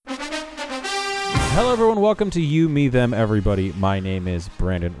Hello, everyone. Welcome to You, Me, Them, Everybody. My name is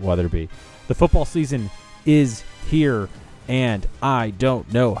Brandon Weatherby. The football season is here, and I don't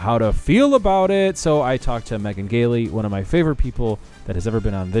know how to feel about it. So I talked to Megan Gailey, one of my favorite people that has ever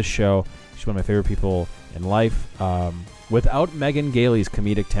been on this show. She's one of my favorite people in life. Without Megan Gailey's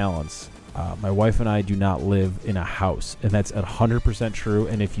comedic talents, my wife and I do not live in a house, and that's 100% true.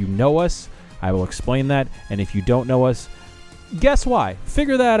 And if you know us, I will explain that. And if you don't know us, guess why?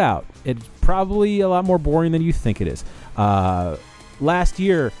 Figure that out. It's probably a lot more boring than you think it is. Last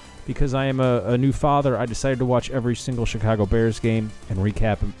year, because I am a new father, I decided to watch every single Chicago Bears game and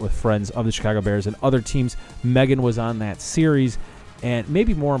recap with friends of the Chicago Bears and other teams. Megan was on that series, and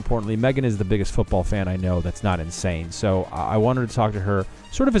maybe more importantly, Megan is the biggest football fan I know. That's not insane. So I wanted to talk to her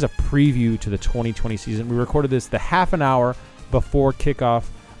sort of as a preview to the 2020 season. We recorded this the half an hour before kickoff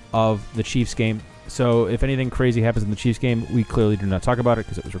of the Chiefs game. So if anything crazy happens in the Chiefs game, we clearly do not talk about it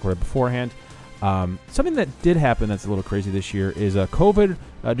because it was recorded beforehand. Something that did happen that's a little crazy this year is COVID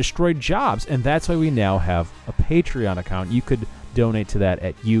destroyed jobs, and that's why we now have a Patreon account. You could donate to that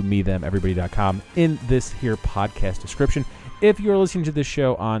at youmethemeverybody.com in this here podcast description. If you're listening to this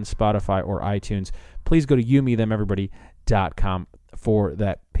show on Spotify or iTunes, please go to youmethemeverybody.com for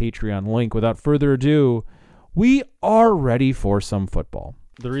that Patreon link. Without further ado, we are ready for some football.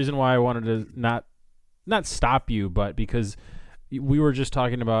 The reason why I wanted to not stop you, but because we were just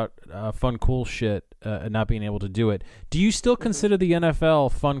talking about fun, cool shit and not being able to do it. Do you still consider the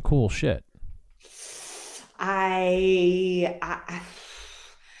NFL fun, cool shit? I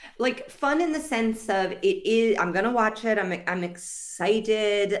like fun in the sense of it is. I'm gonna watch it. I'm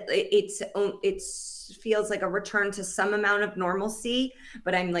excited. It feels like a return to some amount of normalcy,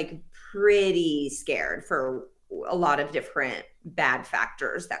 but I'm like pretty scared for a lot of different bad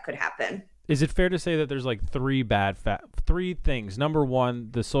factors that could happen. Is it fair to say that there's like three things? Number one,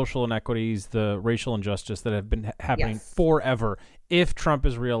 the social inequities, the racial injustice that have been happening forever. If Trump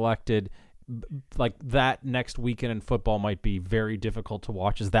is reelected, like that next weekend in football might be very difficult to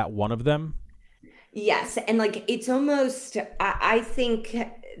watch. Is that one of them? Yes. And like, it's almost, I think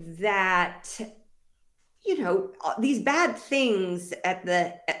that, these bad things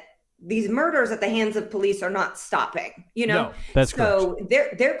these murders at the hands of police are not stopping, No, that's so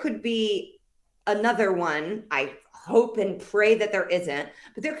correct. there could be another one. I hope and pray that there isn't,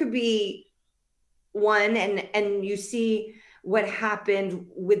 but there could be one. And you see what happened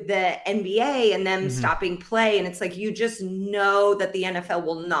with the NBA and them stopping play. And it's like, you just know that the NFL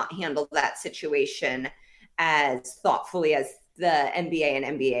will not handle that situation as thoughtfully as the NBA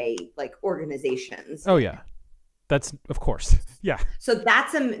and NBA like organizations. Oh yeah. That's of course. Yeah. So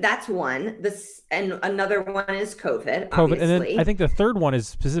that's one. This and another one is COVID. And then I think the third one is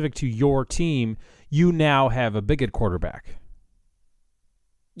specific to your team. You now have a bigot quarterback.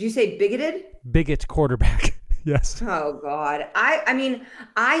 Did you say bigoted? Bigot quarterback. Yes. Oh God.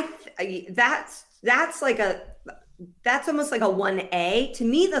 That's almost like a 1A. To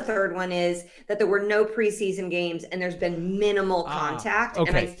me, the third one is that there were no preseason games and there's been minimal contact. Okay.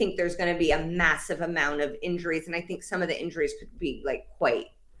 And I think there's going to be a massive amount of injuries. And I think some of the injuries could be like quite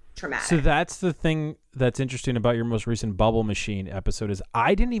traumatic. So that's the thing that's interesting about your most recent Bubble Machine episode is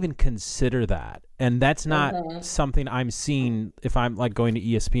I didn't even consider that. And that's not something I'm seeing if I'm like going to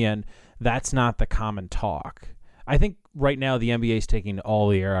ESPN. That's not the common talk. I think right now the NBA is taking all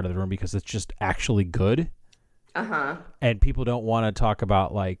the air out of the room because it's just actually good. And people don't want to talk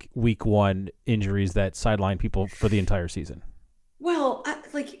about like week one injuries that sideline people for the entire season. Well,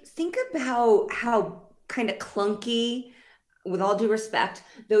 think about how kind of clunky, with all due respect,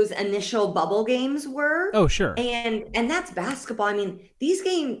 those initial bubble games were. Oh, sure. And that's basketball. I mean, these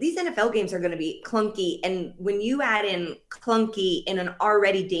NFL games are going to be clunky. And when you add in clunky in an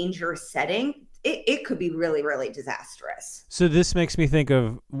already dangerous setting, it could be really, really disastrous. So this makes me think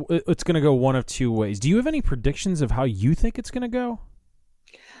of it's going to go one of two ways. Do you have any predictions of how you think it's going to go?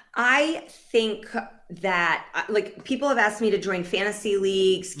 I think that like people have asked me to join fantasy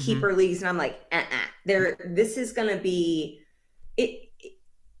leagues, keeper leagues, and I'm like, this is going to be it.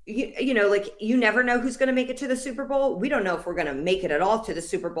 Like you never know who's going to make it to the Super Bowl. We don't know if we're going to make it at all to the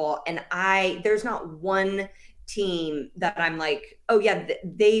Super Bowl. And there's not one team that I'm like, oh yeah,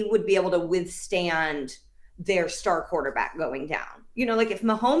 they would be able to withstand their star quarterback going down. Like if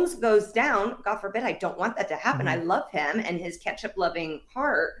Mahomes goes down, God forbid, I don't want that to happen. I love him and his ketchup loving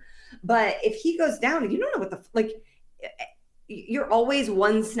heart. But if he goes down, you don't know what you're always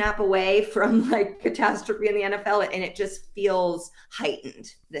one snap away from like catastrophe in the NFL, and it just feels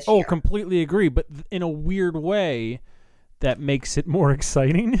heightened this year. Oh, completely agree. But in a weird way, that makes it more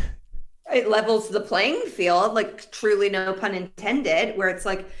exciting. It levels the playing field, like truly no pun intended, where it's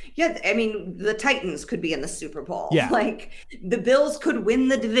like, yeah, I mean, the Titans could be in the Super Bowl. Yeah. Like the Bills could win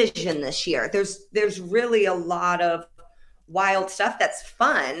the division this year. There's really a lot of wild stuff that's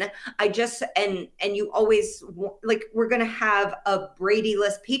fun. I just and you always like we're going to have a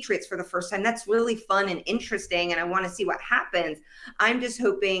Brady-less Patriots for the first time. That's really fun and interesting and I want to see what happens. I'm just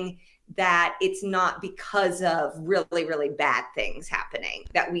hoping that it's not because of really, really bad things happening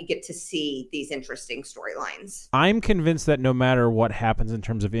that we get to see these interesting storylines. I'm convinced that no matter what happens in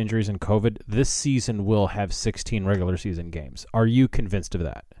terms of injuries and COVID, this season will have 16 regular season games. Are you convinced of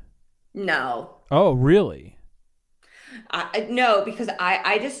that? No. Oh, really? No, because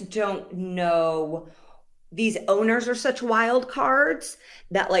I just don't know. These owners are such wild cards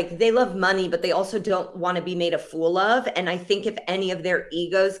that like they love money, but they also don't want to be made a fool of. And I think if any of their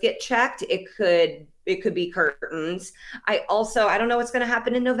egos get checked, it could be curtains. I don't know what's going to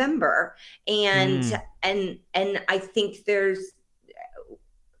happen in November. And I think there's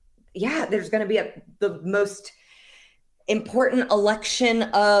going to be the most important election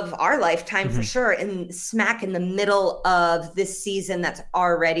of our lifetime for sure, and smack in the middle of this season that's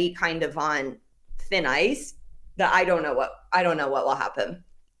already kind of on thin ice. That I don't know what will happen.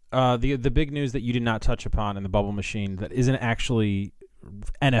 The big news that you did not touch upon in the bubble machine that isn't actually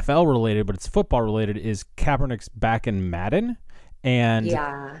NFL related, but it's football related, is Kaepernick's back in Madden, and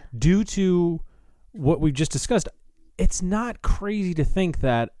due to what we've just discussed, it's not crazy to think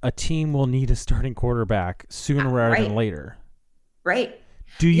that a team will need a starting quarterback sooner rather than later. Right.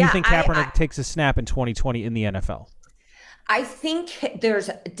 Do you think Kaepernick takes a snap in 2020 in the NFL? I think there's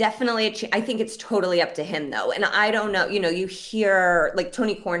definitely I think it's totally up to him though. And I don't know, you hear like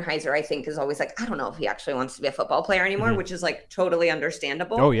Tony Kornheiser, I think is always like, I don't know if he actually wants to be a football player anymore, which is like totally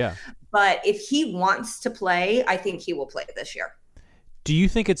understandable. Oh yeah. But if he wants to play, I think he will play this year. Do you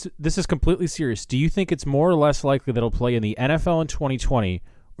think this is completely serious? Do you think it's more or less likely that he'll play in the NFL in 2020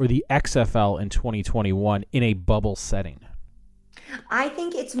 or the XFL in 2021 in a bubble setting? I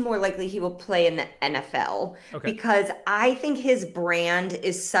think it's more likely he will play in the NFL because I think his brand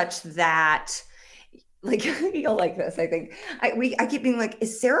is such that, like, you'll like this. I think I keep being like,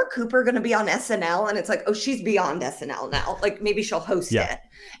 is Sarah Cooper going to be on SNL? And it's like, oh, she's beyond SNL now. Like maybe she'll host it.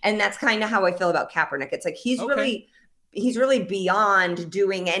 And that's kind of how I feel about Kaepernick. It's like he's really beyond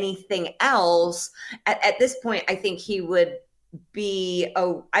doing anything else. At this point, I think he would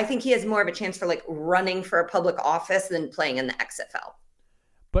I think he has more of a chance for like running for a public office than playing in the XFL.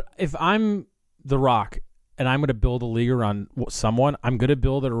 But if I'm The Rock and I'm going to build a league around someone, I'm going to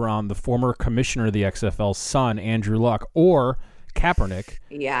build it around the former commissioner of the XFL's son, Andrew Luck, or Kaepernick.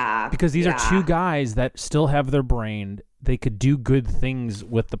 Yeah. Because these are two guys that still have their brain. They could do good things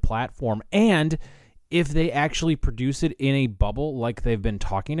with the platform. And if they actually produce it in a bubble like they've been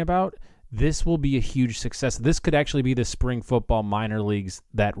talking about, this will be a huge success. This could actually be the spring football minor leagues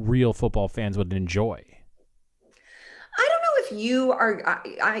that real football fans would enjoy. I don't know if you are,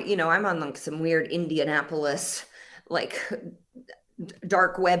 I'm on like some weird Indianapolis, like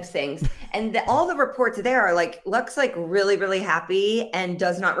dark web things. And all the reports there are like, Luck's like really, really happy and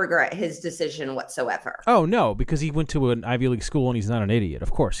does not regret his decision whatsoever. Oh, no, because he went to an Ivy League school and he's not an idiot.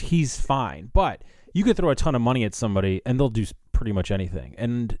 Of course, he's fine. But you could throw a ton of money at somebody and they'll do pretty much anything.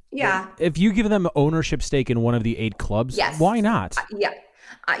 And if you give them ownership stake in one of the 8 clubs, why not?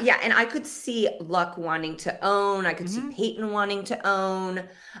 And I could see Luck wanting to own. I could see Peyton wanting to own.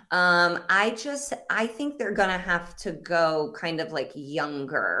 I think they're gonna have to go kind of like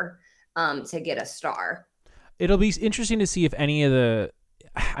younger to get a star. It'll be interesting to see if any of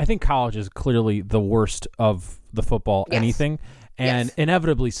I think college is clearly the worst of the football anything, and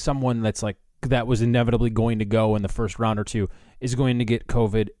inevitably someone that was inevitably going to go in the first round or two is going to get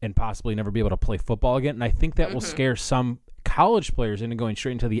COVID and possibly never be able to play football again. And I think that will scare some college players into going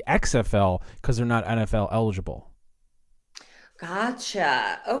straight into the XFL because they're not NFL eligible.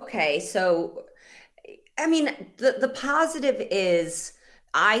 Gotcha. Okay. So, I mean, the positive is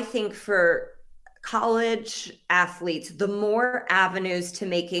I think for college athletes, the more avenues to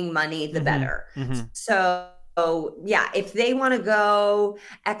making money, the better. So, if they want to go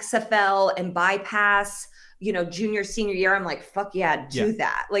XFL and bypass, junior, senior year, I'm like, fuck yeah, do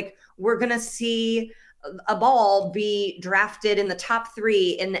that. Like, we're going to see a ball be drafted in the top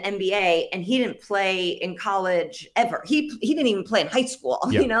 3 in the NBA, and he didn't play in college ever. He didn't even play in high school,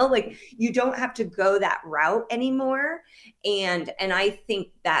 like you don't have to go that route anymore. And I think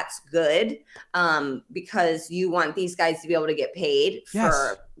that's good because you want these guys to be able to get paid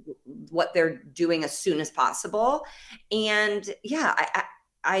for what they're doing as soon as possible. And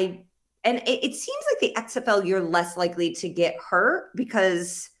and it seems like the XFL, you're less likely to get hurt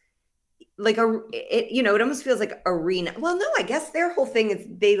because like it almost feels like arena. Well, no, I guess their whole thing is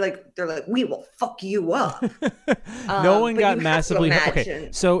they're like, we will fuck you up. No one But got you have to massively hurt. Okay,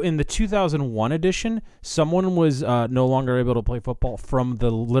 imagine. so in the 2001 edition, someone was no longer able to play football from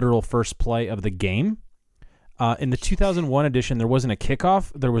the literal first play of the game. In the 2001 edition, there wasn't a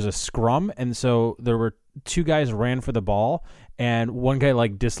kickoff, there was a scrum, and so there were two guys ran for the ball, and one guy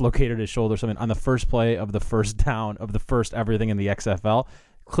like dislocated his shoulder or something on the first play of the first down of the first everything in the XFL.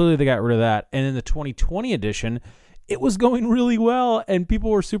 Clearly, they got rid of that. And in the 2020 edition, it was going really well, and people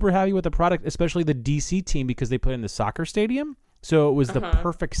were super happy with the product, especially the DC team because they put in the soccer stadium. So it was the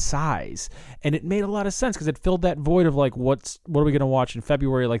perfect size, and it made a lot of sense because it filled that void of like, what are we going to watch in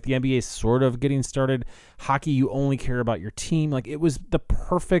February? Like the NBA is sort of getting started. Hockey, you only care about your team. Like it was the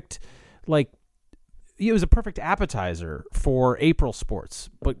perfect, like it was a perfect appetizer for April sports,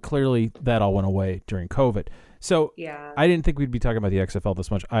 but clearly that all went away during COVID. So Yeah. I didn't think we'd be talking about the XFL this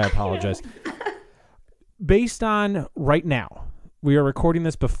much. I apologize. Based on right now, we are recording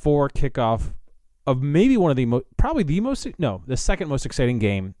this before kickoff of maybe one of the second most exciting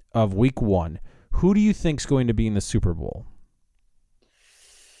game of week 1. Who do you think is going to be in the Super Bowl?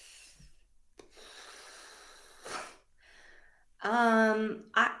 I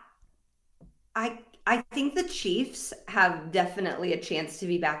I think the Chiefs have definitely a chance to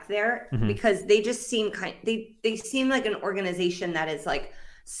be back there because they just seem they seem like an organization that is like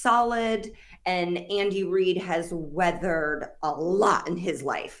solid, and Andy Reid has weathered a lot in his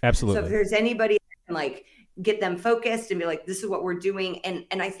life. Absolutely. So if there's anybody that can like get them focused and be like, this is what we're doing,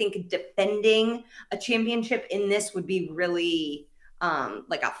 and I think defending a championship in this would be really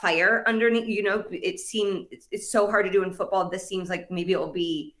like a fire underneath. It's so hard to do in football. This seems like maybe it will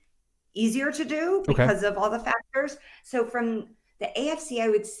be easier to do because of all the factors. So from the AFC, I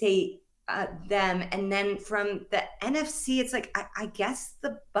would say them, and then from the NFC, it's like I guess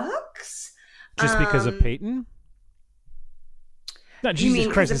the Bucks. Just because of Peyton? No,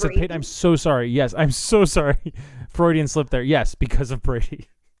 Jesus Christ! I said Peyton. I'm so sorry. Yes, I'm so sorry. Freudian slip there. Yes, because of Brady.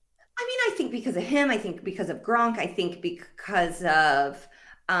 I mean, I think because of him. I think because of Gronk. I think because of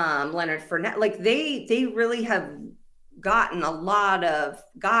Leonard Fournette. Like they really have gotten a lot of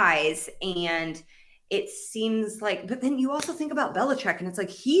guys, and it seems like, but then you also think about Belichick, and it's like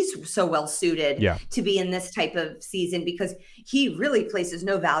he's so well suited to be in this type of season because he really places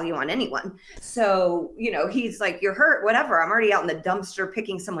no value on anyone. So, he's like, you're hurt, whatever. I'm already out in the dumpster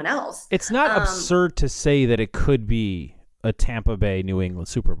picking someone else. It's not absurd to say that it could be a Tampa Bay New England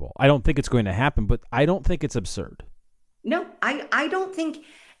Super Bowl. I don't think it's going to happen, but I don't think it's absurd. No, I don't think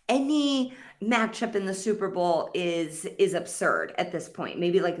any matchup in the Super Bowl is absurd at this point.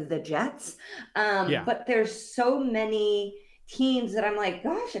 Maybe like the Jets. But there's so many teams that I'm like,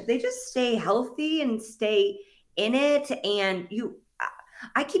 gosh, if they just stay healthy and stay in it, and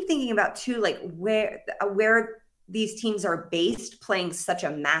I keep thinking about too, like where these teams are based playing such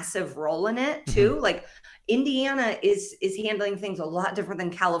a massive role in it too. Like Indiana is handling things a lot different than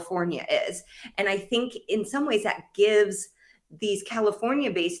California is. And I think in some ways that gives these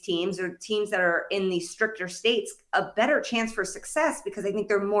California-based teams or teams that are in these stricter states a better chance for success because I think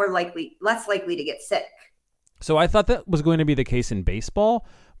they're less likely to get sick. So I thought that was going to be the case in baseball,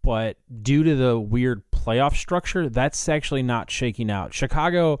 but due to the weird playoff structure, that's actually not shaking out.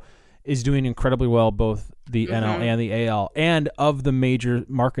 Chicago is doing incredibly well, both the NL and the AL, and of the major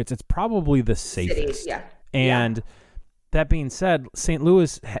markets, it's probably the safest. Cities, And that being said, St.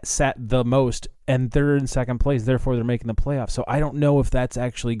 Louis sat the most, and they're in second place. Therefore, they're making the playoffs. So I don't know if that's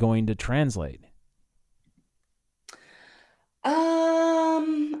actually going to translate.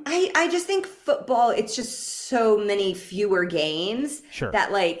 I just think football, it's just so many fewer games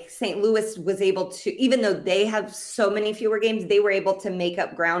that like St. Louis was able to, even though they have so many fewer games, they were able to make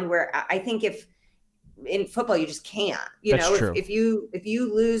up ground where I think if in football you just can't, if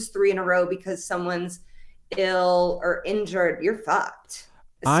you lose 3 in a row because someone's ill or injured, you're fucked,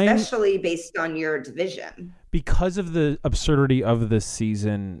 especially based on your division. Because of the absurdity of this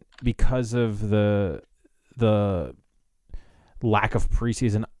season, because of the lack of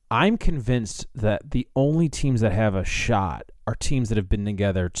preseason, I'm convinced that the only teams that have a shot are teams that have been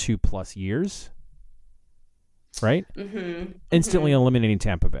together 2+ years. Right? Instantly eliminating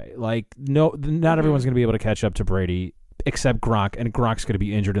Tampa Bay. Like, no, not everyone's going to be able to catch up to Brady except Gronk, and Gronk's going to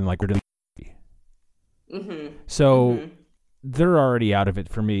be injured in like So they're already out of it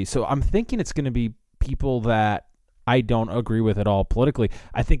for me. So I'm thinking it's going to be people that I don't agree with at all politically.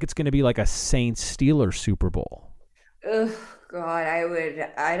 I think it's going to be like a Saints-Steelers Super Bowl. Ugh, God,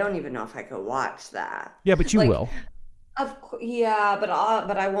 I don't even know if I could watch that. Yeah, but you will. Of course, yeah, but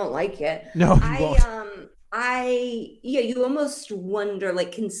I won't like it. No, you won't. you almost wonder,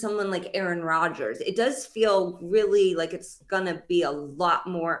 like, can someone like Aaron Rodgers? It does feel really like it's gonna be a lot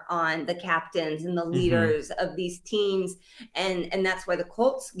more on the captains and the Mm-hmm. leaders of these teams, and that's why the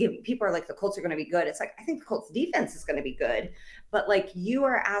Colts give people are like the Colts are gonna be good. It's like I think the Colts defense is gonna be good, but like you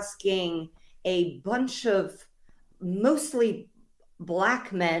are asking a bunch of mostly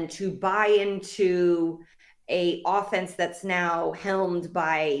black men to buy into a offense that's now helmed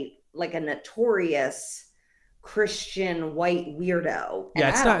by like a notorious Christian white weirdo. And Yeah,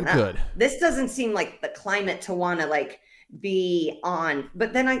 it's I don't not know. good. This doesn't seem like the climate to want to like be on.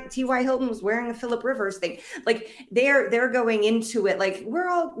 But then T.Y. Hilton was wearing a Philip Rivers thing. Like they're going into it like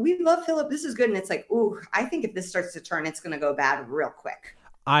we love Philip. This is good. And it's like, ooh, I think if this starts to turn, it's gonna go bad real quick.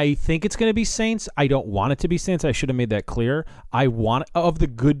 I think it's going to be Saints. I don't want it to be Saints. I should have made that clear. I want, of the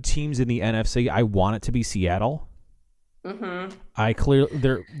good teams in the NFC, I want it to be Seattle. Mm-hmm.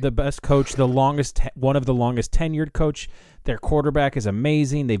 They're the best coach, one of the longest tenured coach. Their quarterback is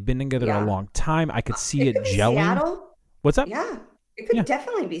amazing. They've been together a Yeah. long time. I could see it Could be gelling. Seattle. What's up? Yeah. It could Yeah.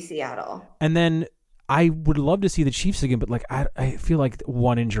 definitely be Seattle. And then I would love to see the Chiefs again, but like I feel like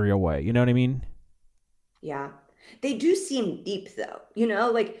one injury away. You know what I mean? Yeah. They do seem deep though,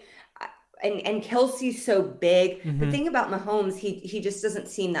 like and Kelsey's so big. The Mm-hmm. thing about Mahomes, he just doesn't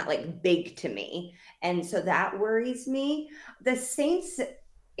seem that like big to me. And so that worries me. The Saints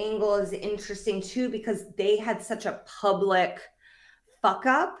angle is interesting too because they had such a public fuck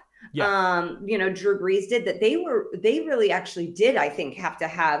up. Yeah. Drew Brees did that. They really actually did, I think, have to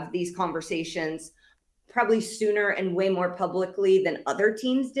have these conversations probably sooner and way more publicly than other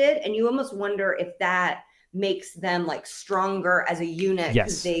teams did. And you almost wonder if that makes them like stronger as a unit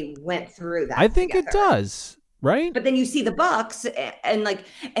because Yes. they went through that I think it together. does. Right? But then you see the Bucks and like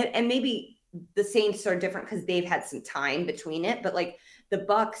and maybe the Saints are different because they've had some time between it, but like the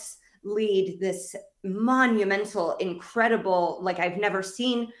Bucks lead this monumental, incredible, like I've never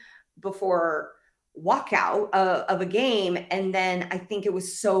seen before walkout of a game, and then I think it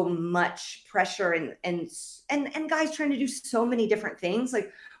was so much pressure and guys trying to do so many different things.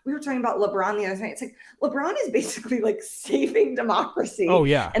 Like we were talking about LeBron the other night. It's like LeBron is basically like saving democracy. Oh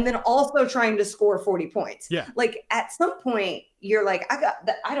yeah. And then also trying to score 40 points. Yeah. Like at some point you're like,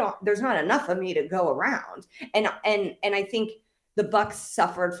 there's not enough of me to go around. And I think the Bucks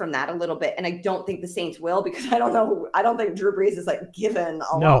suffered from that a little bit. And I don't think the Saints will because I don't think Drew Brees has like given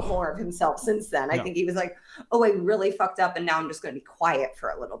a lot more of himself since then. I think he was like, oh, I really fucked up and now I'm just going to be quiet for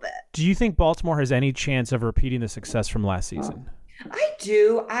a little bit. Do you think Baltimore has any chance of repeating the success from last season? I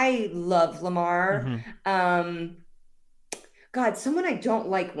do. I love Lamar. Mm-hmm. God, someone I don't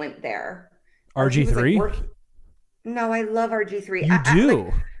like went there. RG3? No, I love RG3. You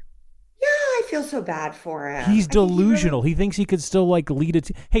do? Yeah, I feel so bad for him. He's delusional. He thinks he could still like lead it.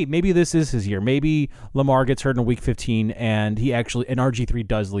 Hey, maybe this is his year. Maybe Lamar gets hurt in week 15 and RG3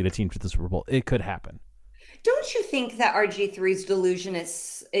 does lead a team to the Super Bowl. It could happen. Don't you think that RG3's delusion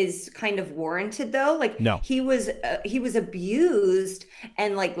is kind of warranted though? Like no. he was abused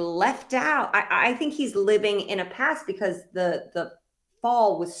and like left out. I think he's living in a past because the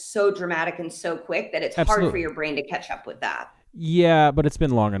fall was so dramatic and so quick that it's hard for your brain to catch up with that. Yeah, but it's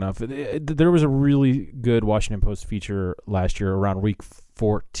been long enough. There was a really good Washington Post feature last year around week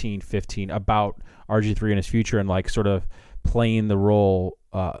 14, 15 about RG3 and his future and like sort of playing the role.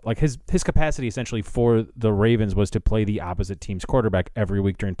 Like his capacity essentially for the Ravens was to play the opposite team's quarterback every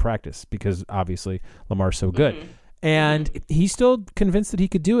week during practice because obviously Lamar's so good. Mm-hmm. And he's still convinced that he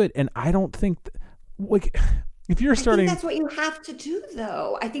could do it. And I don't think like if you're starting, I think that's what you have to do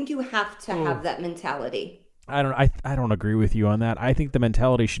though. I think you have to have that mentality. I don't agree with you on that. I think the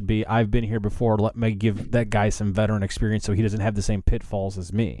mentality should be I've been here before. Let me give that guy some veteran experience so he doesn't have the same pitfalls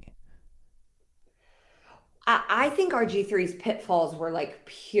as me. I think RG3's pitfalls were like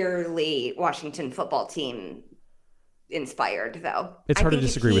purely Washington football team inspired, though. It's hard to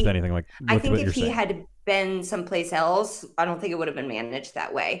disagree with anything like. I think if he had been someplace else, I don't think it would have been managed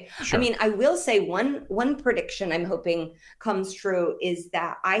that way. Sure. I mean, I will say one prediction I'm hoping comes true is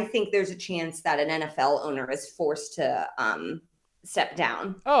that I think there's a chance that an NFL owner is forced to step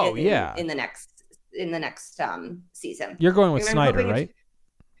down. Oh in the next season. You're going with Snyder, right?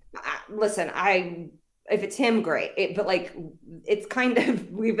 Listen, if it's him, great. But like, it's kind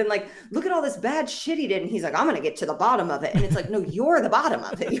of, we've been like, look at all this bad shit he did. And he's like, I'm going to get to the bottom of it. And it's like, no, you're the bottom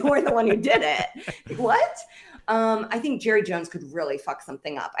of it. You're the one who did it. Like, what? I think Jerry Jones could really fuck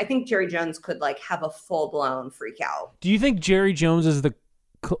something up. I think Jerry Jones could like have a full blown freak out. Do you think Jerry Jones is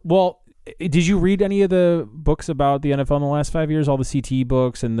well, did you read any of the books about the NFL in the last 5 years? All the CTE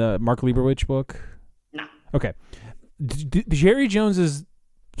books and the Mark Leibowitz book? No. Okay. Jerry Jones is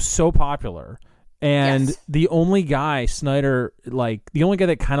so popular And Yes. the only guy the only guy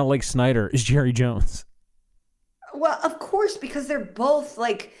that kind of likes Snyder is Jerry Jones. Well, of course, because they're both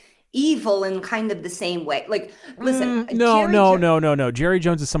like evil in kind of the same way. Like, listen, No, Jerry. no, no, no, no. Jerry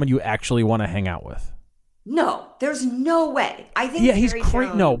Jones is someone you actually want to hang out with. No, there's no way. I Yeah, think he's Jerry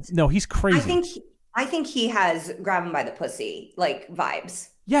crazy. No, Jones. no, he's I crazy. think. I think he has grab him by the pussy like vibes.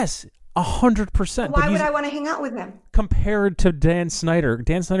 Yes, 100%. But Why would he's I want to hang out with him? compared to Dan Snyder.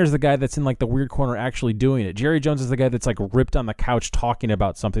 Dan Snyder's the guy that's in like the weird corner actually doing it. Jerry Jones is the guy that's like ripped on the couch talking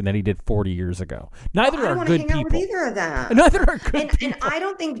about something that he did 40 years ago. Neither I don't are want to good hang out with people. either of them. Neither are good And people. I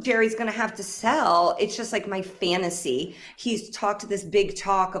don't think Jerry's gonna have to sell. It's just like my fantasy. He's talked this big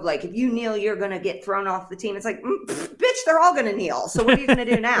talk of like, if you kneel, you're gonna get thrown off the team. It's like, bitch, they're all gonna kneel. So what are you gonna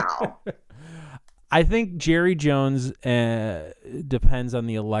do now? I think Jerry Jones depends on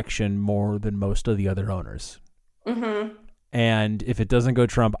the election more than most of the other owners. Mm-hmm. And if it doesn't go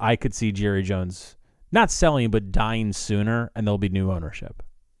Trump, I could see Jerry Jones not selling, but dying sooner, and there'll be new ownership.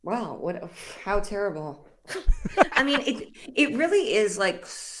 Wow, what? How terrible. I mean, it really is like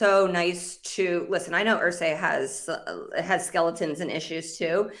so nice to listen. I know Ursay has skeletons and issues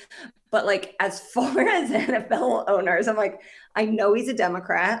too, but like as far as NFL owners, I'm like, I know he's a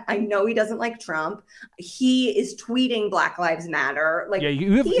Democrat. I know he doesn't like Trump. He is tweeting Black Lives Matter. Like Yeah,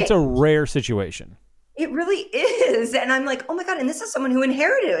 it's a rare situation. it really is. And I'm like, oh my God. And this is someone who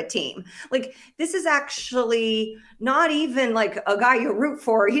inherited a team. Like, this is actually not even like a guy you root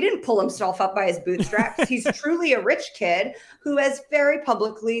for. He didn't pull himself up by his bootstraps. He's truly a rich kid who has very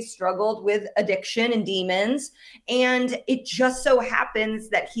publicly struggled with addiction and demons. And it just so happens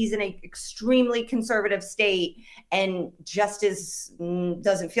that he's in an extremely conservative state and justice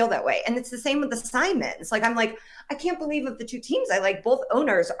doesn't feel that way. And it's the same with the Simons. Like, I'm like, I can't believe of the two teams I like, both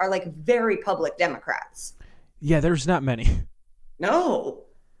owners are like very public Democrats. Yeah, there's not many. No,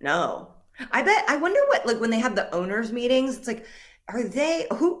 no. I wonder what, like, when they have the owners meetings, it's like, are they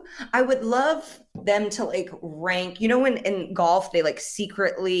who I would love them to like rank, when in golf they like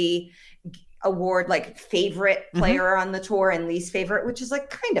secretly award like favorite player on the tour and least favorite, which is like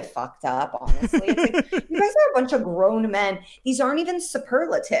kind of fucked up, honestly. It's like, you guys are a bunch of grown men. These aren't even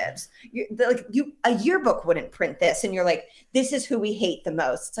superlatives. A yearbook wouldn't print this, and you're like, this is who we hate the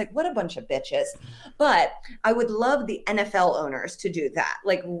most. It's like, what a bunch of bitches. But I would love the NFL owners to do that,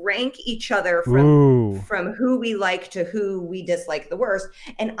 like rank each other from who we like to who we dislike the worst.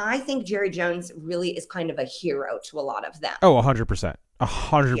 And I think Jerry Jones really is kind of a hero to a lot of them. Oh, 100%.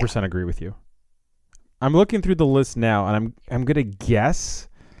 100% agree with you. I'm looking through the list now, and I'm gonna guess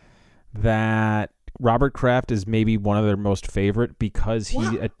that Robert Kraft is maybe one of their most favorite because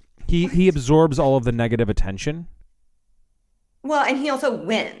he absorbs all of the negative attention. Well, and he also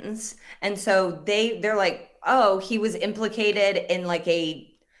wins, and so they're like, oh, he was implicated in like a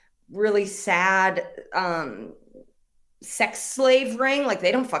really sad sex slave ring. Like,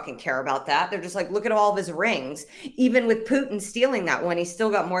 they don't fucking care about that. They're just like, look at all of his rings. Even with Putin stealing that one, he's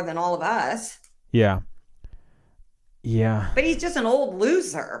still got more than all of us. Yeah. Yeah. But he's just an old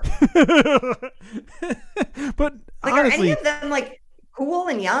loser. But like, honestly, are any of them like cool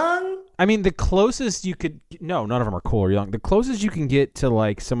and young? I mean, the closest you could no, none of them are cool or young. The closest you can get to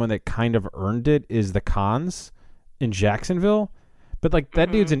like someone that kind of earned it is the Khans in Jacksonville. But like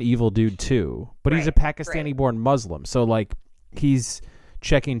that dude's an evil dude too. But he's a Pakistani-born Muslim, so like he's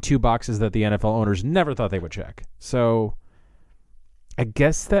checking two boxes that the NFL owners never thought they would check. So I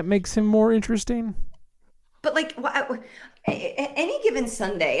guess that makes him more interesting. But like, any given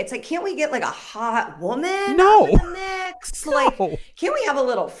Sunday, it's like, can't we get like a hot woman No. out of the mix? No. Like, can't we have a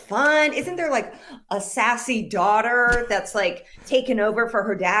little fun? Isn't there like a sassy daughter that's like taken over for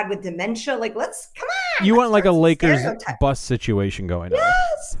her dad with dementia? Like, come on. You want like a Lakers stereotype. bus situation going on.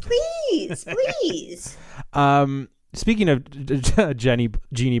 Yes, please, please. Speaking of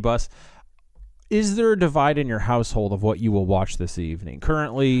Genie Bus, is there a divide in your household of what you will watch this evening?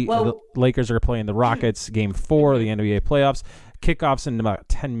 Currently, the Lakers are playing the Rockets, Game 4 of the NBA playoffs. Kickoffs in about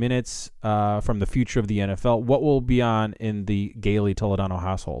 10 minutes from the future of the NFL. What will be on in the Gailey Toledano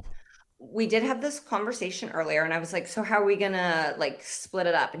household? We did have this conversation earlier, and I was like, so how are we gonna like split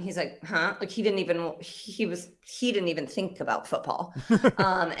it up? And he's like, huh? Like, he didn't even think about football.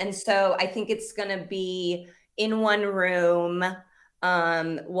 And so I think it's gonna be in one room.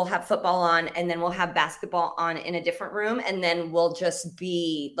 We'll have football on, and then we'll have basketball on in a different room, and then we'll just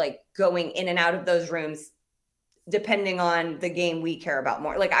be like going in and out of those rooms depending on the game we care about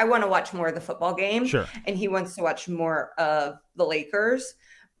more. Like, I want to watch more of the football game, Sure, and he wants to watch more of the Lakers.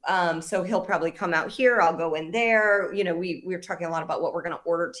 So he'll probably come out here. I'll go in there. You know, we were talking a lot about what we're going to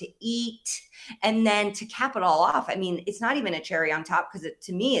order to eat. And then to cap it all off, I mean, it's not even a cherry on top because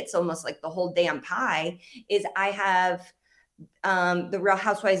to me, it's almost like the whole damn pie is I have the Real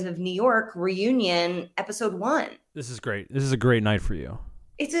Housewives of New York reunion episode 1. This is great. This is a great night for you.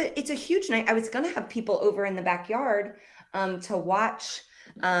 It's a huge night. I was going to have people over in the backyard to watch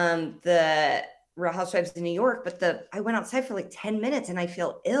the Real Housewives of New York, but I went outside for like 10 minutes and I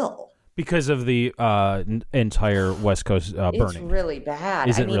feel ill. Because of the entire West Coast burning. It's really bad.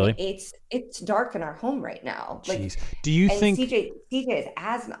 Is it really? It's dark in our home right now. Jeez. Like, do you think CJ is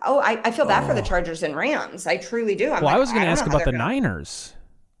asthma? Oh, I feel bad for the Chargers and Rams. I truly do. I was going to ask about the Niners.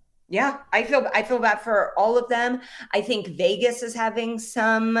 Yeah, I feel bad for all of them. I think Vegas is having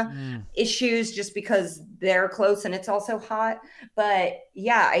some issues just because they're close and it's also hot. But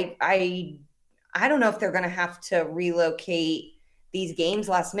yeah, I don't know if they're going to have to relocate these games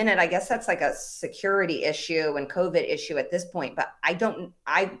last minute. I guess that's like a security issue and COVID issue at this point, but I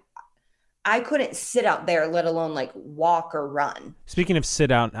couldn't sit out there, let alone like walk or run. Speaking of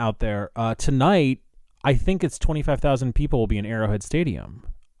sit out there, tonight, I think it's 25,000 people will be in Arrowhead Stadium.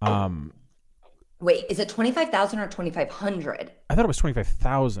 Wait, is it 25,000 or 2,500? I thought it was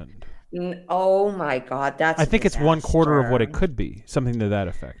 25,000. Oh my God. I think it's 1/4 of what it could be, something to that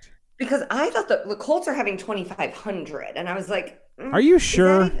effect. Because I thought the Colts are having 2,500 and I was like, are you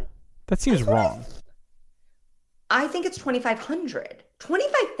sure? That seems wrong. I think it's 2,500.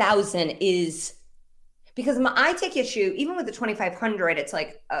 25,000 is because I take issue even with the 2,500. It's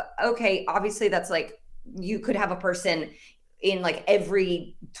like, okay, obviously that's like you could have a person in like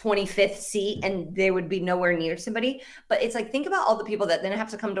every 25th seat and they would be nowhere near somebody. But it's like, think about all the people that then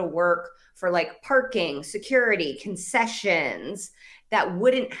have to come to work for like parking, security, concessions that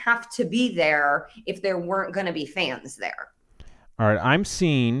wouldn't have to be there if there weren't going to be fans there. All right, I'm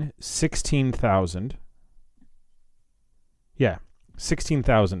seeing 16,000. Yeah,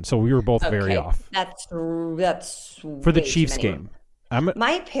 16,000. So we were both very off. That's for the Chiefs game.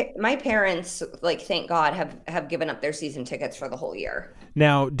 My parents, like, thank God, have given up their season tickets for the whole year.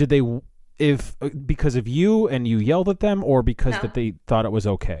 Now, did they, because of you and you yelled at them, or because that they thought it was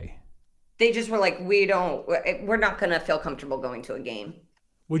okay? They just were like, we're not going to feel comfortable going to a game.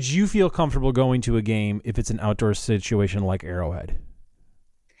 Would you feel comfortable going to a game if it's an outdoor situation like Arrowhead?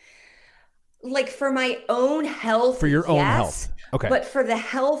 Like for my own health, for your own health, okay. But for the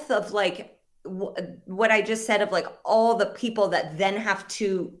health of like what I just said of like all the people that then have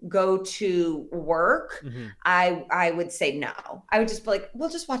to go to work, I would say no. I would just be like, we'll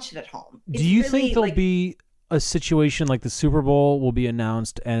just watch it at home. Do you think there'll be a situation like the Super Bowl will be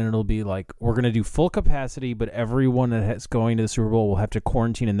announced and it'll be like, we're going to do full capacity, but everyone that is going to the Super Bowl will have to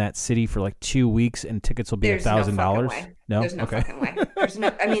quarantine in that city for like 2 weeks and tickets will be $1,000? No, there's no fucking way. There's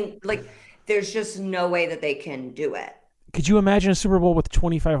no, I mean, like, there's just no way that they can do it. Could you imagine a Super Bowl with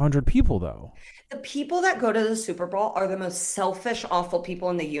 2,500 people though? The people that go to the Super Bowl are the most selfish, awful people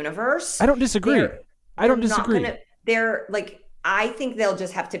in the universe. I don't disagree. I don't disagree. They're like, I think they'll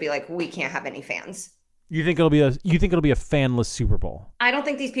just have to be like, we can't have any fans. You think it'll be a fanless Super Bowl? I don't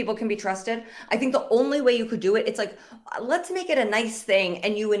think these people can be trusted. I think the only way you could do it, it's like, let's make it a nice thing,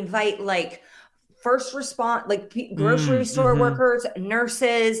 and you invite like first response, like grocery store workers,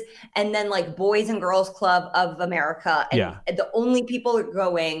 nurses, and then like Boys and Girls Club of America. And the only people that are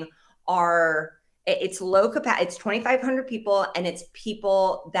going it's low capacity. It's 2,500 people, and it's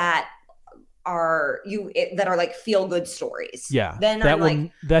people that are like feel good stories. Yeah, then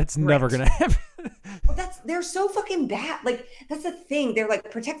that's never gonna happen. Well, they're so fucking bad. Like, that's the thing. They're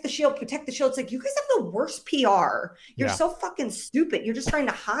like, protect the shield. It's like, you guys have the worst PR. You're so fucking stupid. You're just trying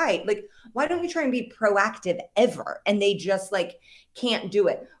to hide. Like, why don't you try and be proactive ever? And they just like can't do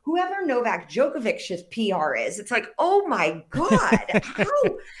it. Whoever Novak Djokovic's PR is, it's like, oh my God,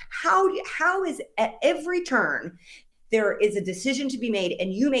 how is at every turn there is a decision to be made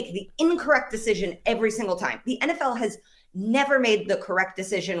and you make the incorrect decision every single time. The NFL has never made the correct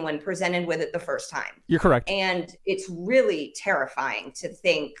decision when presented with it the first time. You're correct. And it's really terrifying to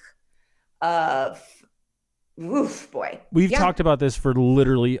think of, oof, boy. We've talked about this for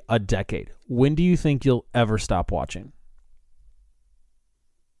literally a decade. When do you think you'll ever stop watching?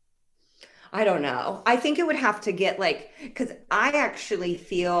 I don't know. I think it would have to get like, because I actually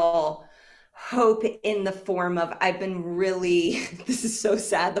feel hope in the form of, I've been really, this is so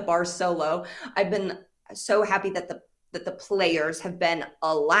sad, the bar's so low. I've been so happy that the players have been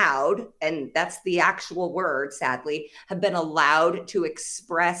allowed, and that's the actual word, sadly, have been allowed to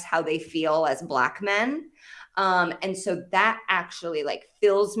express how they feel as Black men. And so that actually like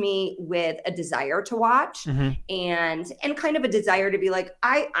fills me with a desire to watch and kind of a desire to be like,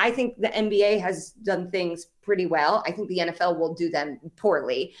 I think the NBA has done things pretty well. I think the NFL will do them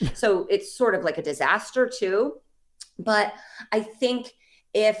poorly. So it's sort of like a disaster too. But I think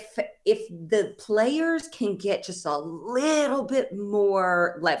if the players can get just a little bit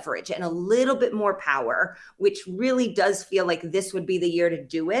more leverage and a little bit more power, which really does feel like this would be the year to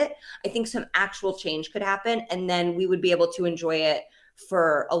do it, I think some actual change could happen, and then we would be able to enjoy it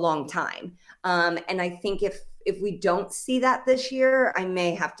for a long time. And I think if we don't see that this year, I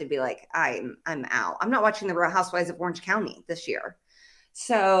may have to be like, I'm out. I'm not watching the Real Housewives of Orange County this year.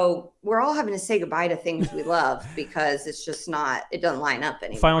 So we're all having to say goodbye to things we love because it's just not, it doesn't line up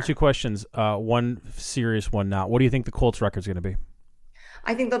anymore. Final two questions. One serious, one not. What do you think the Colts record's going to be?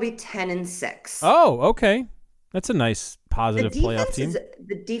 I think they'll be 10-6. Oh, okay. That's a nice, positive playoff team.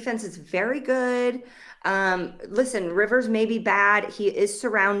 The defense is very good. Listen, Rivers may be bad. He is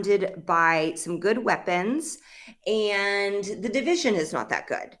surrounded by some good weapons, and the division is not that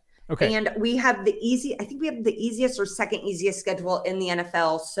good. Okay. And we have the easiest or second easiest schedule in the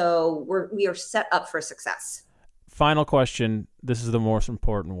NFL. So we are set up for success. Final question. This is the most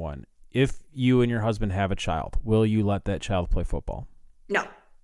important one. If you and your husband have a child, will you let that child play football? No.